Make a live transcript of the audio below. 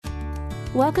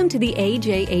Welcome to the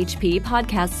AJHP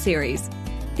podcast series.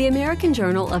 The American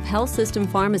Journal of Health System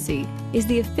Pharmacy is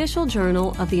the official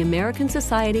journal of the American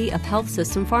Society of Health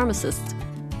System Pharmacists,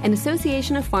 an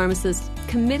association of pharmacists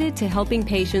committed to helping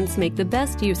patients make the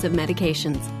best use of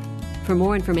medications. For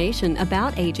more information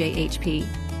about AJHP,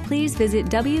 please visit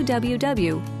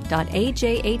www.ajhp.org.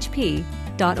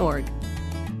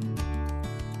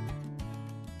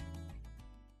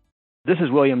 This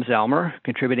is William Zellmer,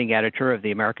 contributing editor of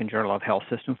the American Journal of Health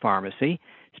System Pharmacy,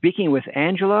 speaking with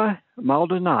Angela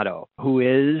Maldonado, who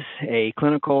is a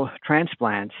clinical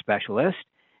transplant specialist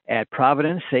at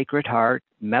Providence Sacred Heart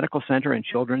Medical Center and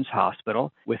Children's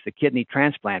Hospital with the kidney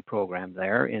transplant program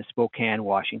there in Spokane,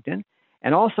 Washington,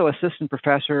 and also assistant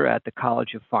professor at the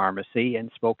College of Pharmacy in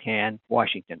Spokane,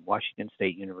 Washington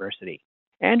State University.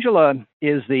 Angela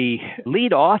is the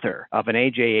lead author of an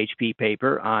AJHP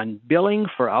paper on billing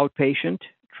for outpatient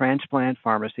transplant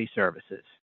pharmacy services.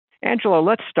 Angela,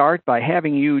 let's start by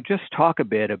having you just talk a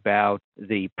bit about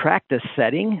the practice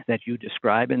setting that you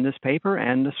describe in this paper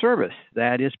and the service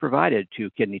that is provided to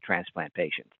kidney transplant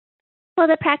patients. Well,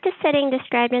 the practice setting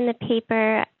described in the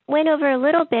paper went over a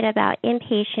little bit about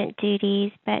inpatient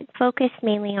duties, but focused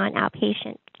mainly on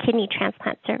outpatient kidney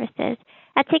transplant services.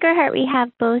 At Sacred Heart, we have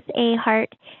both a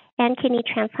heart and kidney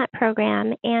transplant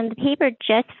program, and the paper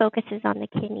just focuses on the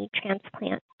kidney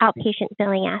transplant outpatient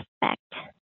billing aspect.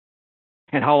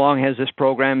 And how long has this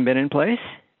program been in place?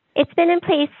 It's been in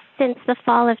place since the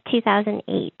fall of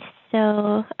 2008,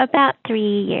 so about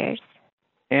 3 years.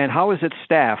 And how is it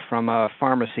staffed from a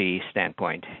pharmacy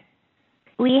standpoint?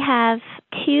 We have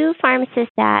 2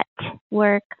 pharmacists that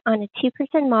work on a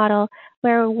 2-person model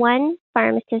where one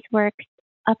pharmacist works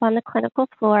up on the clinical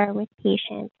floor with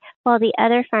patients, while the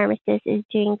other pharmacist is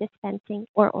doing dispensing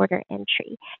or order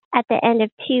entry. At the end of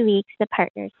 2 weeks, the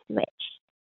partners switch.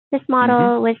 This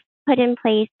model was put in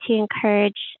place to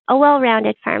encourage a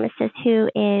well-rounded pharmacist who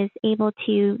is able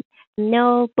to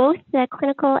know both the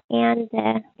clinical and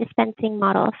the dispensing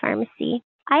model of pharmacy.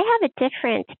 I have a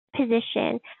different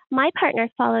position. My partner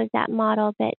follows that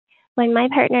model, but when my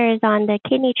partner is on the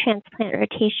kidney transplant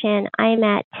rotation, I'm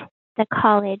at the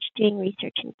college doing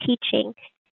research and teaching.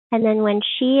 And then when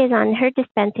she is on her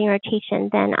dispensing rotation,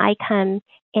 then I come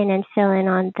in and fill in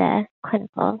on the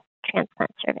clinical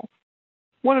transplant service.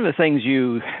 One of the things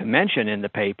you mention in the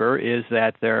paper is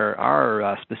that there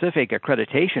are specific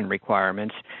accreditation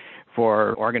requirements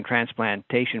for organ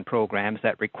transplantation programs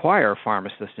that require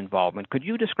pharmacist involvement. Could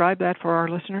you describe that for our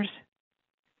listeners?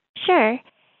 Sure.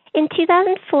 In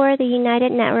 2004, the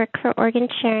United Network for Organ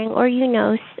Sharing, or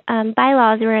UNOS,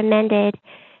 bylaws were amended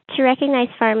to recognize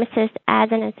pharmacists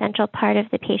as an essential part of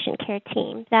the patient care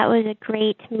team. That was a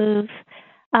great move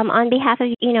on behalf of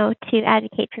to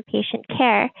advocate for patient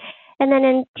care. And then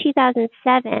in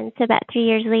 2007, so about 3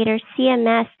 years later,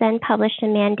 CMS then published a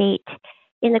mandate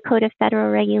in the Code of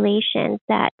Federal Regulations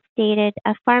that stated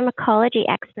a pharmacology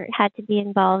expert had to be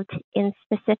involved in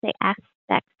specific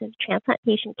aspects of transplant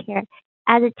patient care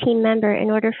as a team member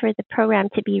in order for the program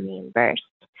to be reimbursed.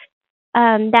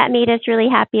 That made us really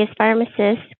happy as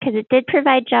pharmacists because it did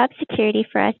provide job security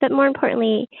for us, but more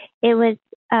importantly, it was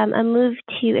a move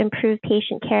to improve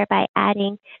patient care by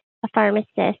adding a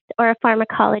pharmacist or a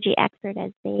pharmacology expert,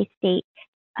 as they state,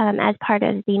 as part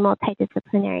of the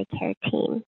multidisciplinary care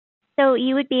team. So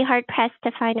you would be hard-pressed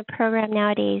to find a program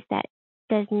nowadays that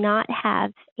does not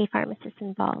have a pharmacist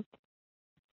involved.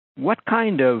 What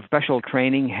kind of special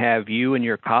training have you and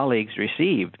your colleagues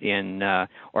received in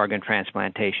organ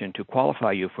transplantation to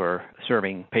qualify you for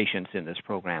serving patients in this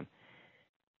program?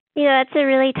 That's a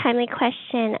really timely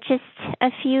question. Just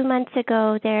a few months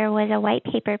ago, there was a white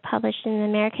paper published in the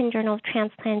American Journal of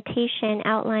Transplantation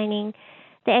outlining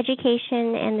the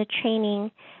education and the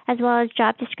training, as well as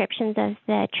job descriptions of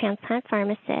the transplant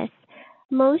pharmacists.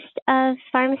 Most of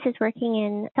pharmacists working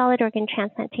in solid organ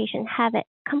transplantation have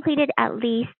completed at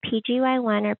least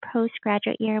PGY1 or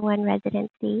postgraduate year 1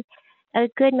 residency. A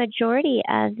good majority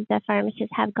of the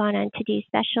pharmacists have gone on to do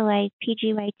specialized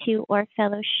PGY2 or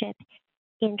fellowship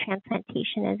in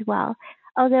transplantation as well.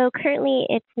 Although currently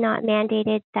it's not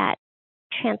mandated that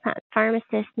transplant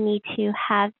pharmacists need to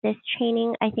have this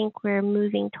training, I think we're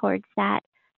moving towards that.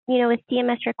 With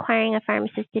CMS requiring a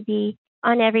pharmacist to be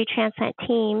on every transplant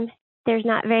team, there's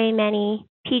not very many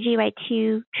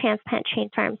PGY2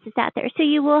 transplant-trained pharmacists out there. So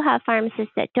you will have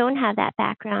pharmacists that don't have that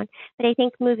background, but I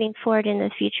think moving forward in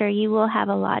the future, you will have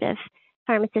a lot of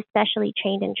pharmacists specially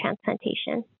trained in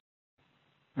transplantation.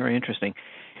 Very interesting.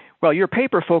 Well, your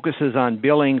paper focuses on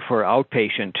billing for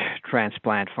outpatient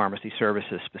transplant pharmacy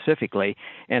services specifically,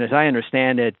 and as I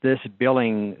understand it, this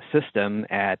billing system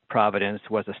at Providence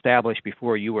was established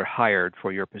before you were hired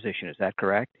for your position. Is that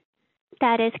correct?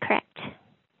 That is correct.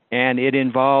 And it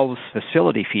involves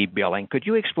facility fee billing. Could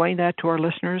you explain that to our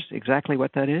listeners, exactly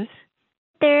what that is?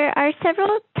 There are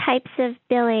several types of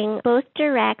billing, both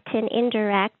direct and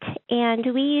indirect, and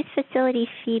we use facility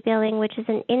fee billing, which is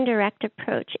an indirect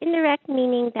approach. Indirect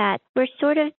meaning that we're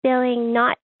sort of billing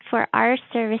not for our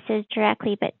services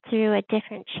directly, but through a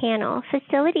different channel.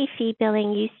 Facility fee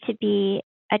billing used to be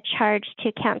a charge to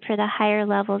account for the higher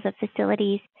levels of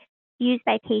facilities used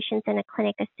by patients in a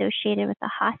clinic associated with a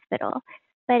hospital.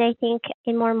 But I think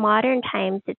in more modern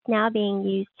times, it's now being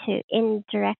used to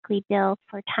indirectly bill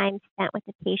for time spent with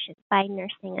the patient by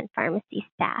nursing and pharmacy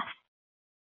staff.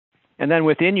 And then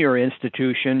within your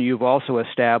institution, you've also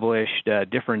established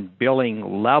different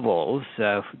billing levels,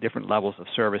 different levels of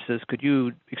services. Could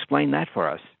you explain that for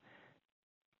us?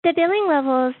 The billing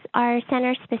levels are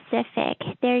center specific.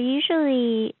 They're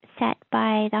usually set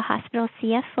by the hospital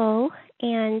CFO,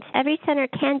 and every center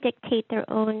can dictate their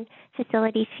own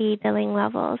facility fee billing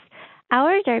levels.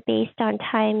 Ours are based on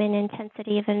time and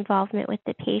intensity of involvement with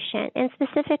the patient, and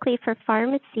specifically for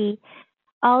pharmacy,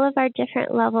 all of our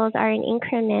different levels are in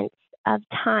increments of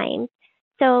time.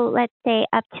 So let's say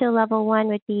up to level 1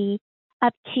 would be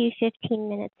up to 15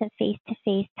 minutes of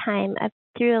face-to-face time, up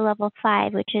through a level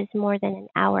 5, which is more than an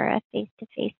hour of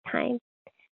face-to-face time.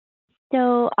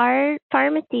 So our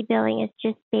pharmacy billing is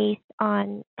just based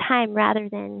on time rather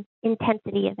than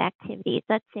intensity of activities.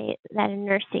 Let's say that a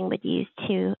nursing would use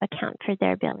to account for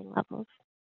their billing levels.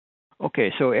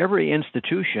 Okay, so every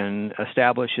institution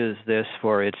establishes this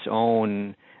for its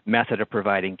own method of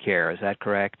providing care. Is that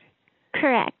correct?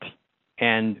 Correct.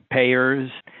 And payers,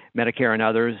 Medicare and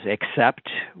others, accept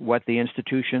what the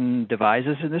institution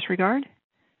devises in this regard?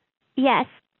 Yes.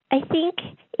 I think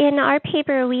in our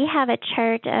paper we have a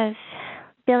chart of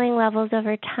billing levels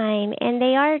over time, and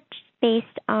they are based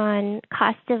on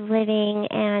cost of living,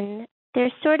 and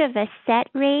there's sort of a set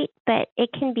rate, but it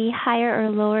can be higher or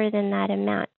lower than that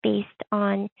amount based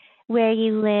on where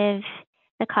you live,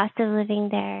 the cost of living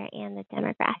there, and the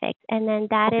demographics. And then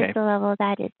that is the level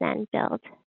that is then billed.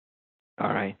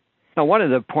 All right. Now, one of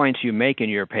the points you make in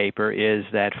your paper is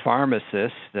that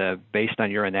pharmacists, based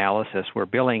on your analysis, were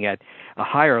billing at a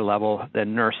higher level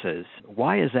than nurses.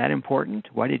 Why is that important?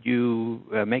 Why did you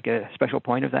make a special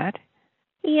point of that?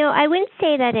 I wouldn't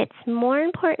say that it's more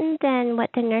important than what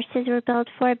the nurses were billed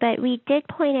for, but we did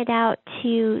point it out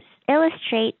to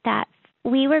illustrate that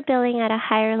we were billing at a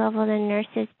higher level than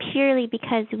nurses purely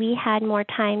because we had more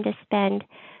time to spend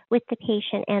with the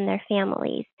patient and their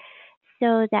families.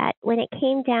 So that when it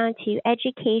came down to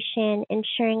education,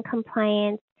 ensuring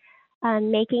compliance,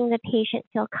 making the patient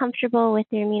feel comfortable with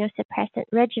their immunosuppressant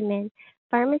regimen,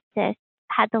 pharmacists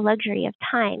had the luxury of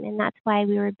time, and that's why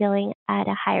we were billing at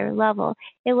a higher level.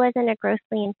 It wasn't a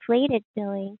grossly inflated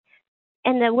billing,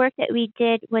 and the work that we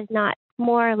did was not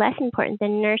more or less important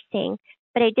than nursing,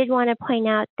 but I did want to point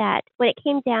out that when it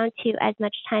came down to as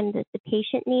much time as the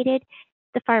patient needed,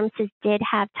 the pharmacists did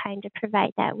have time to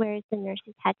provide that, whereas the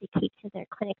nurses had to keep to their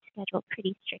clinic schedule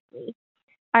pretty strictly.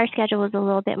 Our schedule was a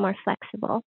little bit more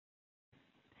flexible.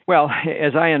 Well,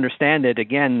 as I understand it,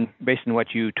 again, based on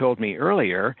what you told me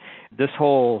earlier, this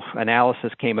whole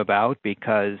analysis came about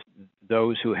because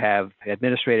those who have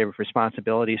administrative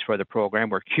responsibilities for the program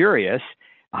were curious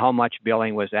how much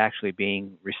billing was actually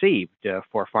being received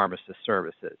for pharmacist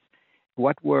services.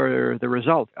 What were the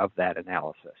results of that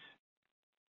analysis?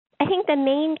 I think the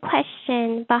main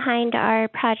question behind our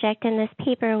project in this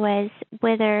paper was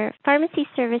whether pharmacy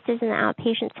services in the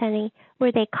outpatient setting,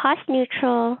 were they cost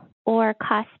neutral or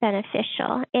cost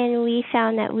beneficial? And we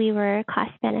found that we were cost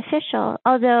beneficial,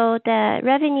 although the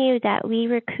revenue that we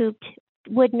recouped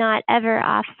would not ever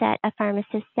offset a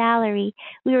pharmacist's salary.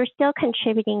 We were still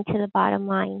contributing to the bottom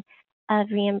line of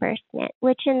reimbursement,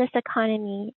 which in this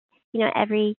economy,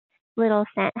 every little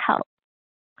cent helps.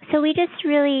 So we just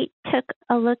really took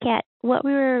a look at what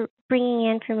we were bringing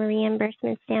in from a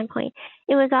reimbursement standpoint.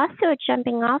 It was also a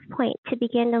jumping off point to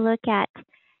begin to look at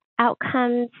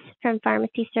outcomes from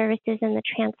pharmacy services in the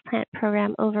transplant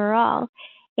program overall.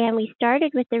 And we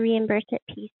started with the reimbursement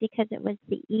piece because it was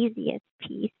the easiest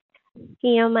piece.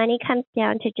 Money comes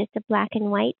down to just a black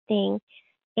and white thing.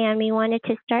 And we wanted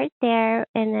to start there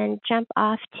and then jump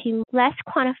off to less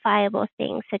quantifiable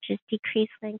things such as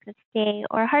decreased length of stay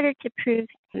or harder to prove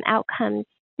outcomes.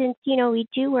 Since, we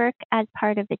do work as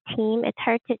part of a team, it's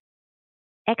hard to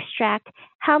extract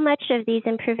how much of these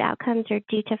improved outcomes are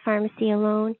due to pharmacy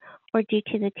alone or due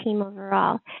to the team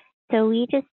overall. So we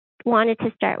just wanted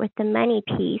to start with the money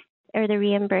piece or the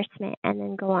reimbursement and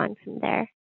then go on from there.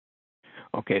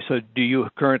 Okay, so do you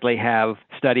currently have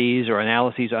studies or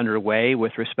analyses underway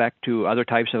with respect to other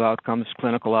types of outcomes,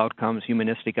 clinical outcomes,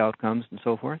 humanistic outcomes, and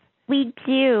so forth? We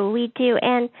do.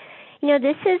 And,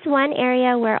 this is one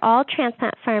area where all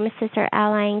transplant pharmacists are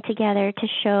allying together to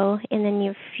show in the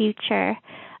near future.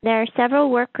 There are several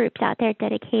work groups out there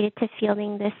dedicated to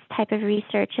fielding this type of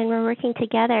research, and we're working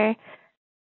together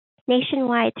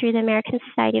nationwide through the American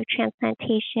Society of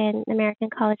Transplantation, the American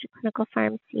College of Clinical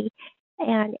Pharmacy,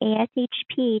 and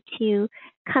ASHP to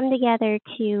come together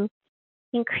to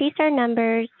increase our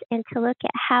numbers and to look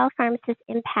at how pharmacists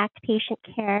impact patient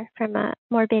care from a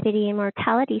morbidity and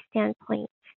mortality standpoint,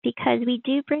 because we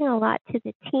do bring a lot to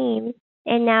the team,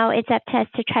 and now it's up to us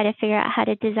to try to figure out how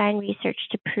to design research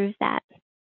to prove that.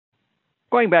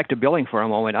 Going back to billing for a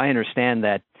moment, I understand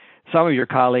that some of your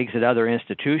colleagues at other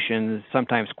institutions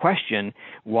sometimes question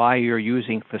why you're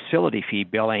using facility fee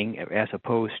billing as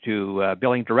opposed to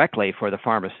billing directly for the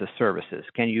pharmacist services.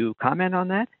 Can you comment on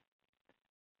that?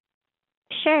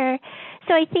 Sure.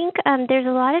 So I think there's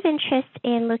a lot of interest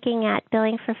in looking at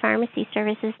billing for pharmacy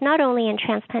services, not only in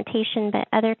transplantation, but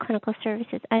other clinical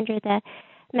services under the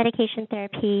Medication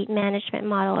Therapy Management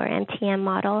Model or MTM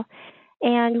model.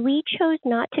 And we chose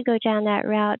not to go down that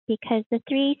route because the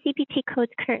 3 CPT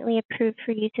codes currently approved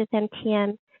for use with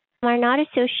MTM are not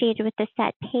associated with the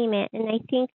set payment. And I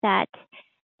think that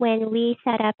when we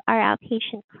set up our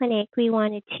outpatient clinic, we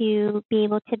wanted to be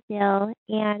able to bill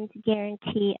and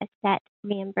guarantee a set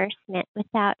reimbursement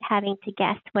without having to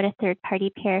guess what a third-party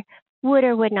payer would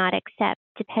or would not accept,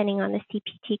 depending on the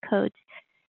CPT codes.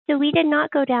 So we did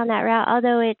not go down that route,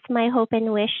 although it's my hope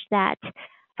and wish that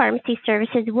pharmacy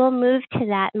services will move to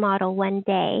that model one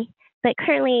day. But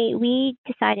currently, we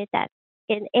decided that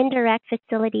an indirect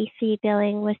facility fee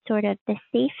billing was sort of the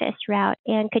safest route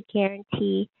and could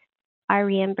guarantee our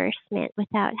reimbursement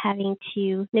without having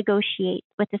to negotiate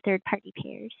with the third-party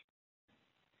payers.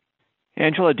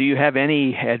 Angela, do you have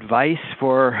any advice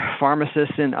for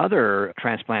pharmacists in other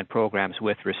transplant programs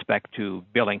with respect to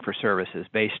billing for services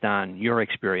based on your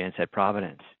experience at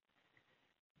Providence?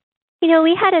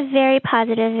 We had a very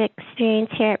positive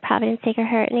experience here at Providence Sacred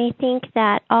Heart, and I think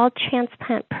that all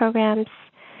transplant programs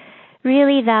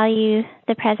really value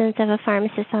the presence of a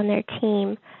pharmacist on their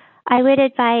team. I would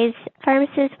advise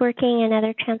pharmacists working in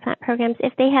other transplant programs,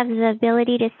 if they have the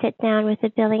ability to sit down with a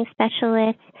billing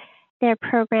specialist, their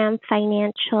program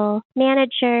financial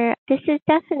manager, this is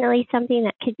definitely something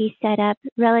that could be set up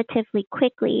relatively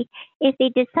quickly. If they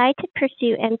decide to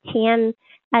pursue MTM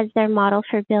as their model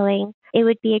for billing, it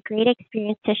would be a great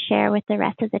experience to share with the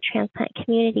rest of the transplant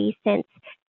community, since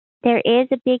there is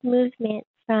a big movement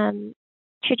from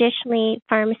traditionally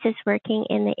pharmacists working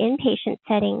in the inpatient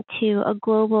setting to a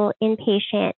global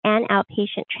inpatient and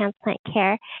outpatient transplant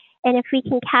care. And if we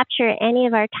can capture any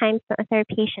of our time spent with our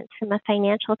patients from a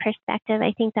financial perspective,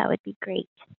 I think that would be great.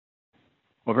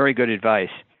 Well, very good advice.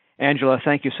 Angela,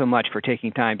 thank you so much for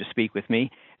taking time to speak with me.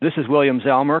 This is William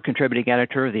Zellmer, contributing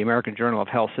editor of the American Journal of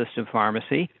Health System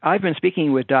Pharmacy. I've been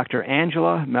speaking with Dr.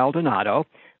 Angela Maldonado,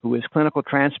 who is clinical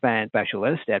transplant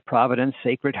specialist at Providence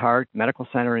Sacred Heart Medical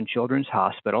Center and Children's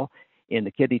Hospital in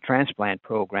the kidney transplant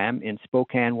program in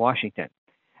Spokane, Washington.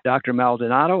 Dr.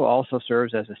 Maldonado also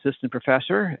serves as assistant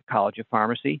professor at College of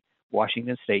Pharmacy,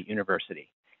 Washington State University.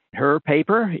 Her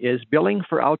paper is Billing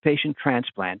for Outpatient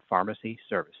Transplant Pharmacy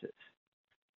Services.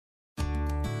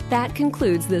 That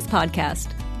concludes this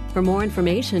podcast. For more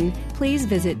information, please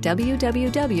visit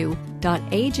www.ajhp.org.